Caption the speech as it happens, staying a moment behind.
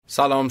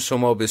سلام،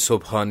 شما به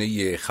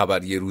صبحانه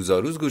خبری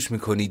روزاروز گوش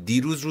میکنید.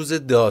 دیروز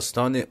روز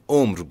داستان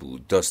عمر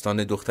بود،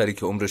 داستان دختری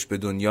که عمرش به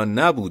دنیا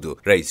نبود و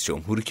رئیس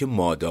جمهوری که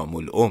مادام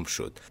العمر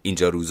شد.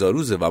 اینجا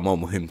روزاروزه و ما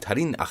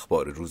مهمترین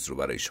اخبار روز رو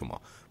برای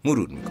شما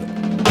مرور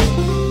میکنیم.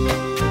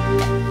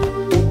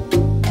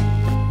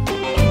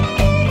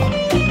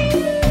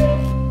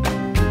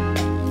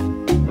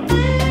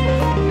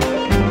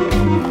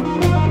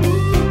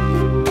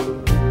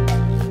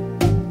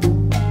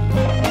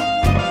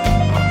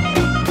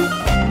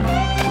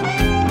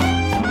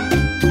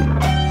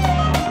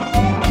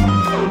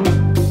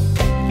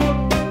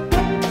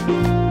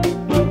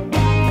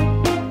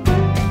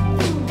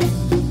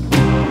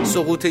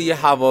 سقوط یه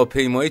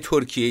هواپیمای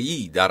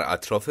ترکیه‌ای در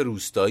اطراف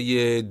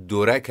روستای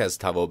دورک از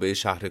توابع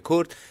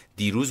شهرکرد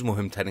دیروز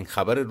مهمترین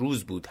خبر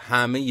روز بود.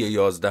 همه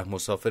 11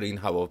 مسافر این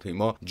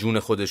هواپیما جون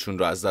خودشون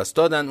رو از دست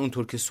دادن.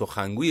 اونطور که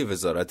سخنگوی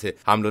وزارت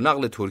حمل و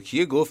نقل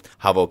ترکیه گفت،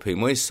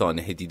 هواپیمای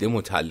سانحه دیده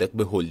متعلق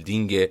به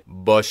هلدینگ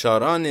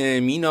باشاران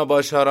مینا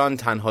باشاران،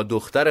 تنها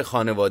دختر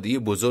خانواده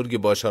بزرگ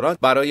باشاران،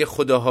 برای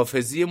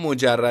خداحافظی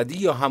مجردی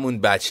یا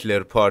همون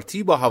بچلر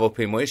پارتی با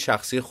هواپیمای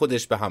شخصی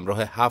خودش به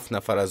همراه 7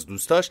 نفر از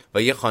دوستاش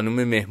و یه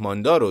خانم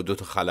مهماندار و 2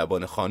 تا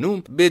خلبان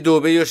خانم به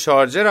دبی و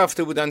شارجه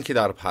رفته بودند که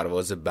در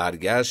پرواز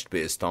برگشت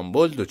به استانبول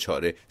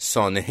دچار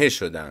سانحه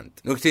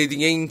شدند. نکته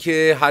دیگه این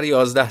که هر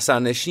 11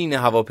 سرنشین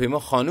هواپیما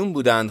خانم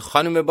بودند.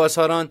 خانم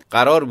باساران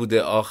قرار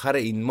بوده آخر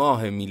این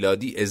ماه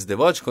میلادی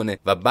ازدواج کنه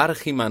و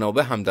برخی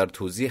منابع هم در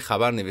توضیح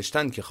خبر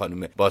نوشتن که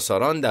خانم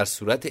باساران در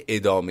صورت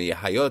ادامه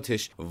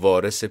حیاتش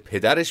وارث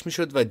پدرش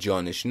میشد و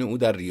جانشین او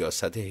در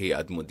ریاست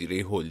هیئت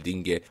مدیره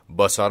هلدینگ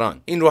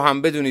باساران. این رو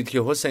هم بدونید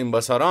که حسین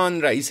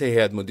باساران، رئیس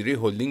هیئت مدیره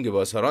هلدینگ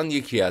باساران،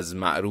 یکی از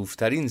معروف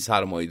ترین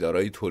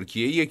سرمایه‌دارای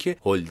ترکیه‌ایه که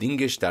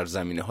هلدینگش در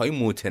زمینه‌های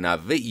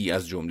متنوعی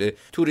از جمله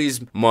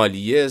توریسم،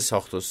 مالیه،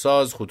 ساخت و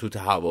ساز، خطوط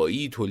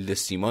هوایی، تولید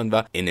سیمان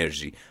و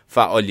انرژی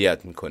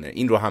فعالیت میکنه.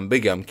 این رو هم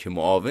بگم که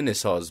معاون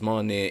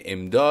سازمان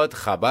امداد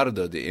خبر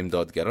داده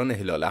امدادگران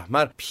هلال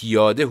احمر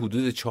پیاده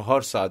حدود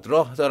 4 ساعت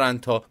راه دارن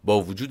تا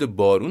با وجود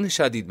بارون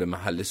شدید به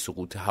محل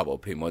سقوط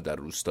هواپیما در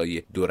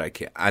روستای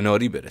دورک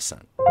اناری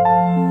برسن.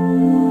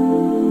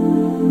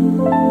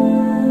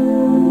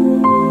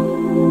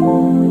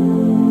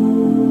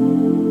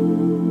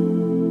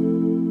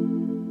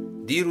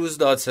 دیروز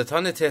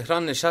دادستان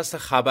تهران نشست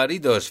خبری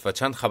داشت و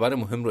چند خبر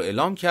مهم رو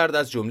اعلام کرد،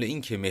 از جمله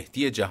این که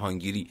مهدی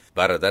جهانگیری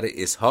برادر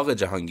اسحاق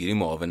جهانگیری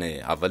معاون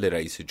اول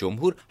رئیس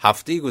جمهور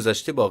هفته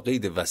گذشته با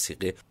قید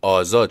وثیقه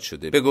آزاد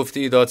شده. به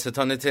گفته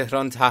دادستان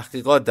تهران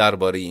تحقیقات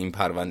درباره این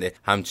پرونده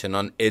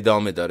همچنان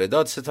ادامه داره.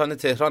 دادستان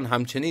تهران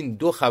همچنین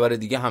 2 خبر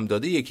دیگه هم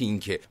داده. یکی این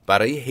که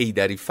برای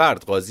حیدری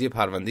فرد قاضی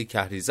پرونده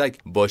کهریزک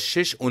با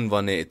 6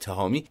 عنوان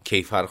اتهامی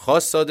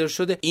کیفرخواست صادر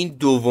شده. این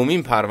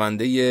دومین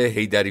پرونده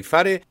حیدری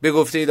فره. به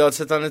گفته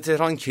دادستان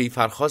تهران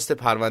کیفرخواست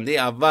پرونده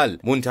اول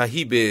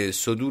منتهی به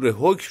صدور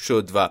حکم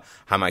شد و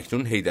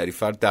همکنون حیدری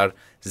فرد در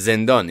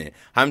زندانه.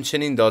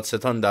 همچنین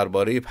دادستان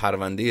درباره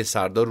پرونده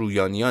سردار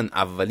رویانیان،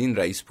 اولین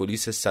رئیس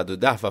پلیس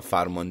 110 و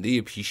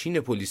فرمانده پیشین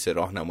پلیس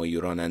راهنمایی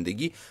و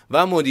رانندگی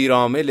و مدیر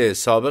عامل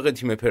سابق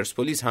تیم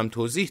پرسپولیس هم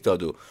توضیح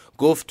داد و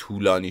گفت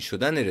طولانی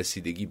شدن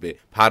رسیدگی به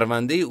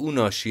پرونده او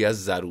ناشی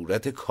از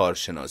ضرورت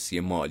کارشناسی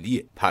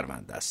مالی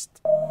پرونده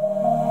است.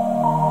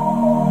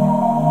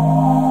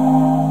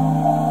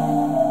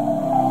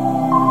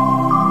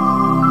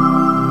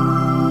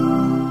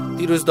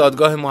 دیروز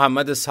دادگاه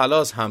محمد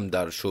سلاس هم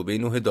در شعبه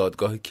 9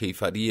 دادگاه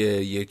کیفری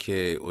 1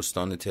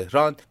 استان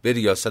تهران به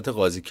ریاست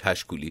قاضی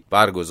کشکولی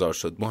برگزار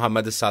شد.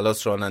 محمد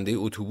سلاس راننده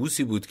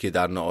اتوبوسی بود که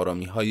در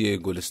ناآرامی‌های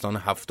گلستان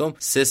هفتم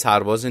 3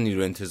 سرباز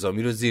نیروی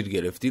انتظامی رو زیر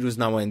گرفت. دیروز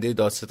نماینده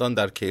دادستان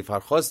در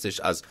کیفرخواستش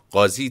از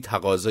قاضی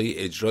تقاضای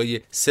اجرای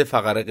 3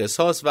 فقره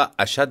قصاص و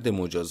اشد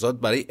مجازات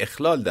برای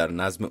اخلال در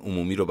نظم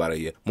عمومی رو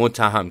برای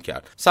متهم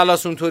کرد.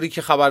 سلاس اونطوری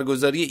که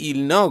خبرگزاری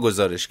ایلنا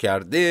گزارش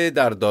کرده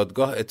در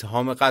دادگاه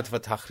اتهام قتل و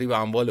تخریب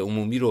اموال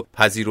عمومی رو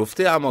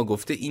پذیرفته، اما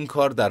گفته این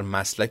کار در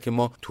مسلک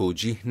ما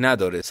توجیه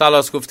نداره.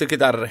 سلاس گفته که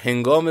در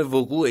هنگام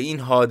وقوع این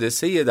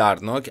حادثه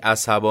دردناک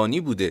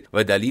عصبانی بوده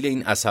و دلیل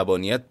این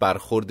عصبانیت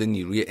برخورد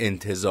نیروی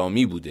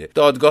انتظامی بوده.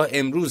 دادگاه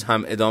امروز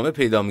هم ادامه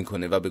پیدا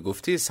میکنه و به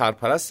گفته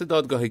سرپرست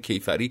دادگاه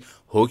کیفری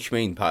حکم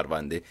این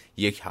پرونده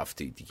 1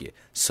 هفته دیگه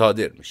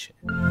صادر میشه.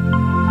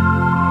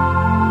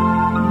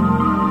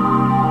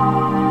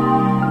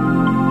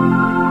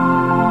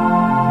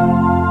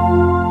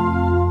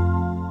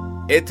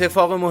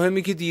 اتفاق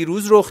مهمی که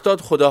دیروز رخ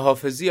داد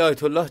خداحافظی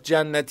آیت الله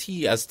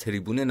جنتی از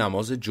تریبون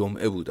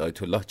نمازجمعه بود.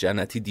 آیت الله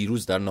جنتی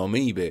دیروز در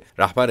نامه‌ای به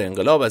رهبر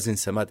انقلاب از این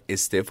سمت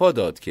استعفا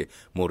داد که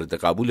مورد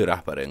قبول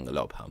رهبر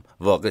انقلاب هم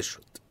واقع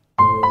شد.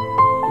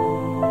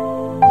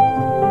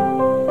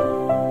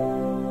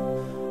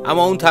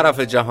 اما اون طرف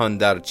جهان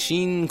در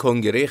چین،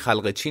 کنگره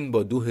خلق چین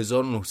با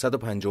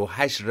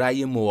 2958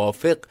 رأی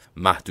موافق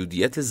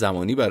محدودیت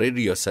زمانی برای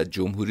ریاست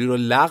جمهوری رو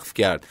لغو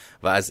کرد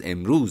و از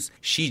امروز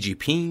شی جی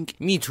پینگ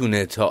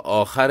میتونه تا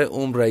آخر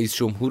عمر رئیس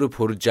جمهور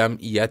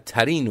پرجمعیت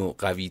ترین و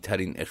قوی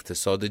ترین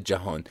اقتصاد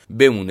جهان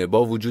بمونه.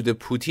 با وجود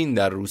پوتین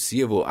در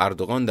روسیه و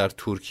اردوغان در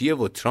ترکیه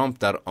و ترامپ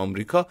در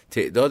آمریکا،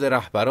 تعداد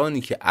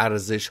رهبرانی که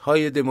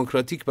ارزش‌های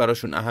دموکراتیک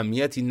براشون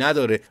اهمیتی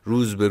نداره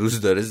روز به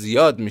روز داره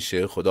زیاد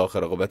میشه. خدا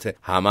آخر عاقبت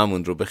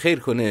هممون رو بخیر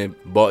کنه.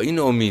 با این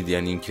امید،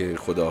 یعنی اینکه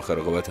خدا آخر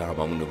عاقبت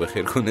هممون رو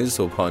بخیر کنه،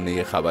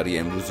 صبحانه خبری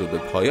امروز رو به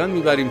پایان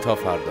میبریم تا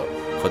فردا.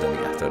 خدا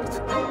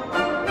نگهدارتون.